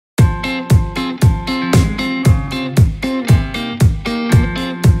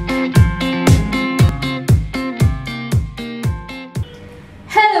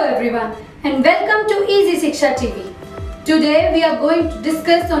Today we are going to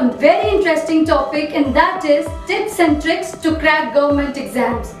discuss on very interesting topic, and that is tips and tricks to crack government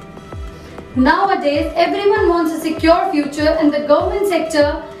exams. Nowadays everyone wants a secure future, and the government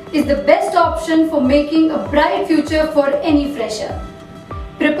sector is the best option for making a bright future for any fresher.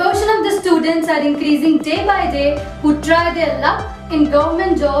 Proportion of the students are increasing day by day who try their luck in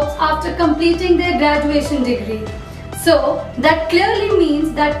government jobs after completing their graduation degree. So that clearly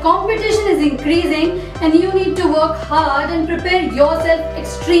means that competition is increasing and you need to work hard and prepare yourself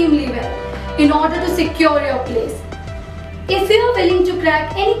extremely well in order to secure your place. If you are willing to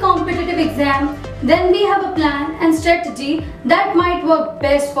crack any competitive exam, then we have a plan and strategy that might work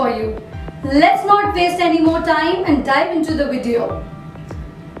best for you. Let's not waste any more time and dive into the video.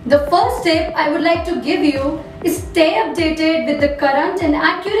 The first tip I would like to give you is stay updated with the current and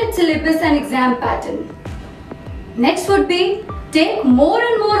accurate syllabus and exam pattern. Next would be take more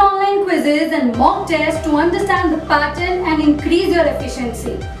and more online quizzes and mock tests to understand the pattern and increase your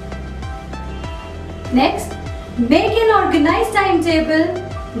efficiency. Next, make an organized timetable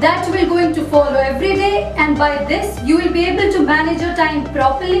that you will going to follow every day, and by this you will be able to manage your time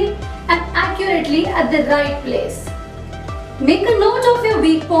properly and accurately at the right place. Make a note of your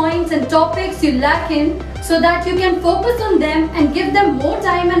weak points and topics you lack in so that you can focus on them and give them more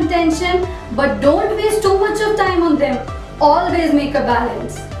time and attention, but don't waste too much of time on them. Always make a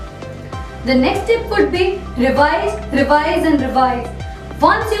balance. The next tip would be revise, revise and revise.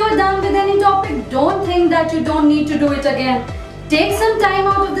 Once you are done with any topic, don't think that you don't need to do it again. Take some time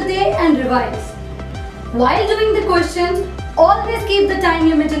out of the day and revise. While doing the questions, always keep the time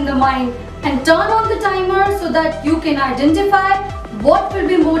limit in the mind and turn on the timer so that you can identify what will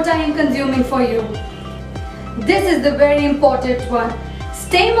be more time consuming for you. This is the very important one.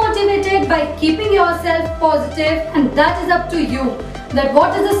 Stay motivated by keeping yourself positive, and that is up to you that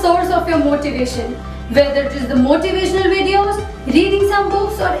what is the source of your motivation. Whether it is the motivational videos, reading some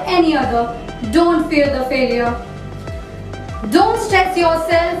books or any other, don't fear the failure. Don't stress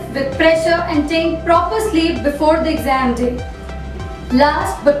yourself with pressure and take proper sleep before the exam day.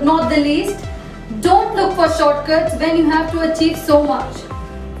 Last but not the least, don't look for shortcuts when you have to achieve so much.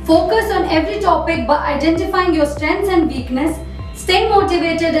 Focus on every topic by identifying your strengths and weakness. Stay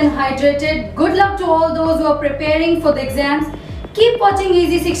motivated and hydrated. Good luck to all those who are preparing for the exams. Keep watching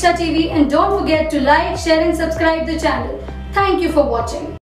EasyShiksha TV and don't forget to like, share and subscribe the channel. Thank you for watching.